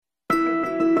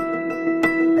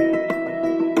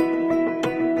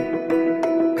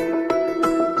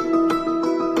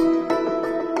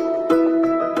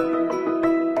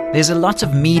There's a lot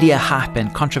of media hype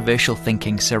and controversial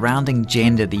thinking surrounding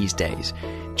gender these days.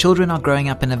 Children are growing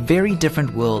up in a very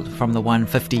different world from the one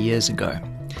 50 years ago.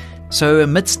 So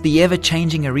amidst the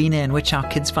ever-changing arena in which our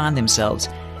kids find themselves,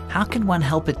 how can one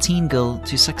help a teen girl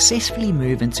to successfully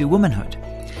move into womanhood?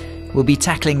 We'll be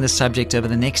tackling this subject over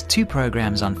the next 2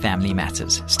 programs on Family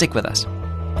Matters. Stick with us.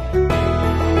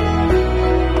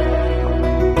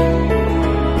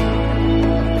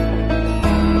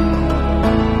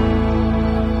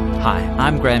 Hi,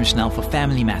 I'm Graham Schnell for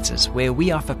Family Matters, where we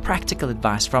offer practical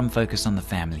advice from Focus on the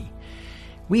Family.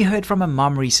 We heard from a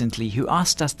mom recently who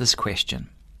asked us this question: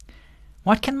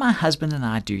 what can my husband and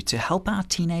I do to help our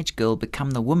teenage girl become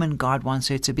the woman God wants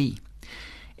her to be?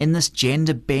 In this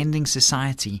gender-bending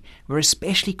society, we're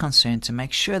especially concerned to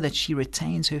make sure that she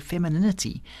retains her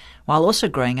femininity while also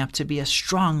growing up to be a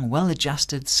strong,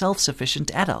 well-adjusted, self-sufficient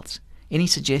adult. Any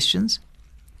suggestions?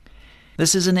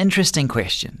 This is an interesting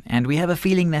question, and we have a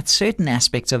feeling that certain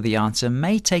aspects of the answer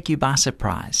may take you by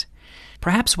surprise.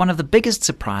 Perhaps one of the biggest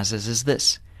surprises is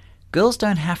this: girls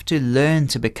don't have to learn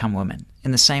to become women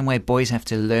in the same way boys have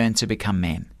to learn to become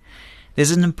men.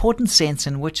 There's an important sense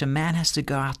in which a man has to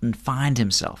go out and find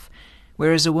himself,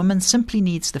 whereas a woman simply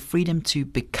needs the freedom to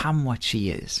become what she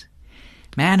is.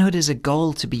 Manhood is a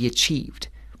goal to be achieved.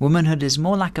 Womanhood is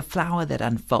more like a flower that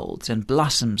unfolds and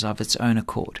blossoms of its own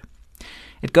accord.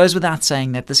 It goes without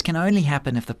saying that this can only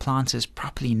happen if the plant is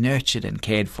properly nurtured and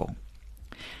cared for.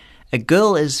 A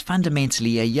girl is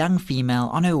fundamentally a young female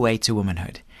on her way to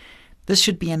womanhood. This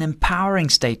should be an empowering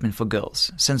statement for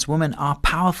girls, since women are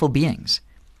powerful beings.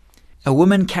 A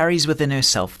woman carries within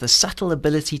herself the subtle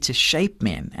ability to shape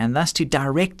men and thus to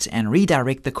direct and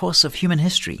redirect the course of human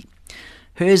history.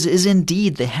 Hers is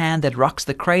indeed the hand that rocks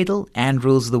the cradle and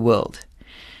rules the world.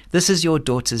 This is your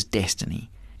daughter's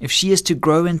destiny. If she is to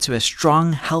grow into a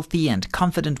strong, healthy, and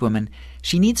confident woman,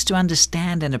 she needs to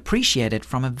understand and appreciate it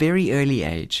from a very early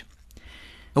age.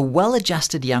 A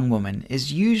well-adjusted young woman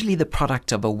is usually the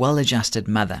product of a well-adjusted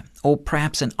mother, or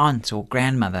perhaps an aunt or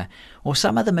grandmother, or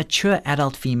some other mature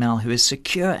adult female who is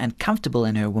secure and comfortable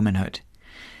in her womanhood.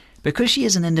 Because she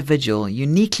is an individual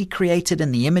uniquely created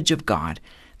in the image of God,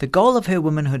 the goal of her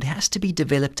womanhood has to be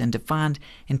developed and defined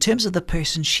in terms of the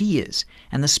person she is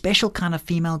and the special kind of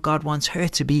female God wants her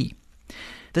to be.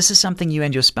 This is something you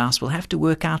and your spouse will have to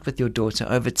work out with your daughter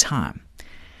over time.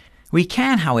 We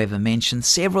can, however, mention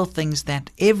several things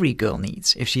that every girl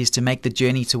needs if she is to make the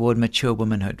journey toward mature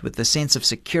womanhood with a sense of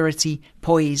security,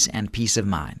 poise, and peace of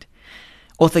mind.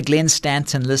 Author Glenn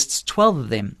Stanton lists 12 of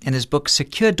them in his book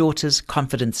Secure Daughters,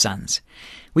 Confident Sons.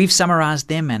 We've summarized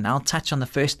them, and I'll touch on the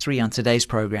first 3 on today's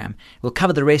program. We'll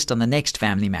cover the rest on the next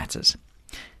Family Matters.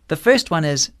 The first one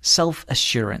is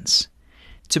self-assurance.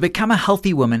 To become a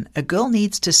healthy woman, a girl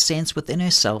needs to sense within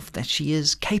herself that she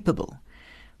is capable.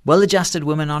 Well-adjusted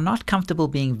women are not comfortable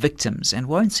being victims and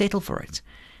won't settle for it.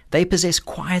 They possess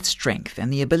quiet strength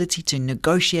and the ability to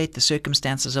negotiate the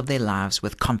circumstances of their lives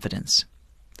with confidence.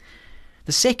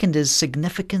 The second is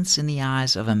significance in the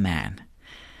eyes of a man.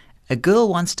 A girl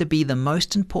wants to be the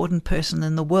most important person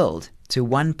in the world to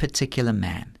one particular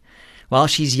man. While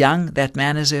she's young, that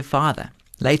man is her father.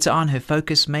 Later on, her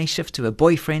focus may shift to a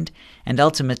boyfriend and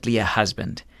ultimately a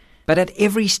husband. But at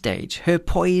every stage, her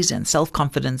poise and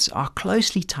self-confidence are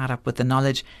closely tied up with the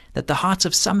knowledge that the heart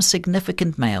of some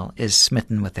significant male is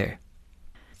smitten with her.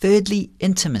 Thirdly,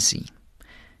 intimacy.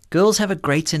 Girls have a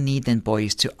greater need than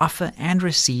boys to offer and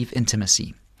receive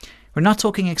intimacy. We're not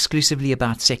talking exclusively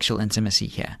about sexual intimacy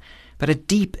here, but a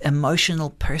deep,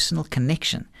 emotional, personal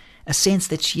connection, a sense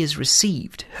that she is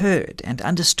received, heard, and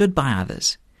understood by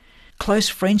others. Close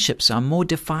friendships are more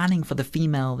defining for the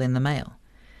female than the male.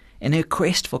 In her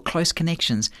quest for close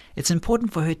connections, it's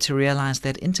important for her to realize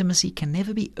that intimacy can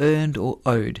never be earned or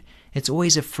owed. It's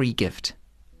always a free gift.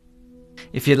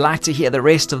 If you'd like to hear the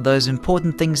rest of those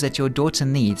important things that your daughter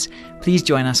needs, please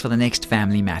join us for the next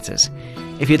Family Matters.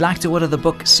 If you'd like to order the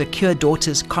book Secure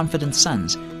Daughters, Confident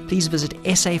Sons, please visit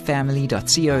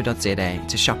safamily.co.za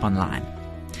to shop online.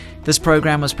 This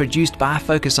program was produced by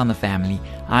Focus on the Family.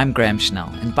 I'm Graham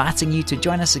Schnell, inviting you to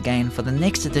join us again for the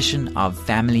next edition of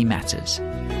Family Matters.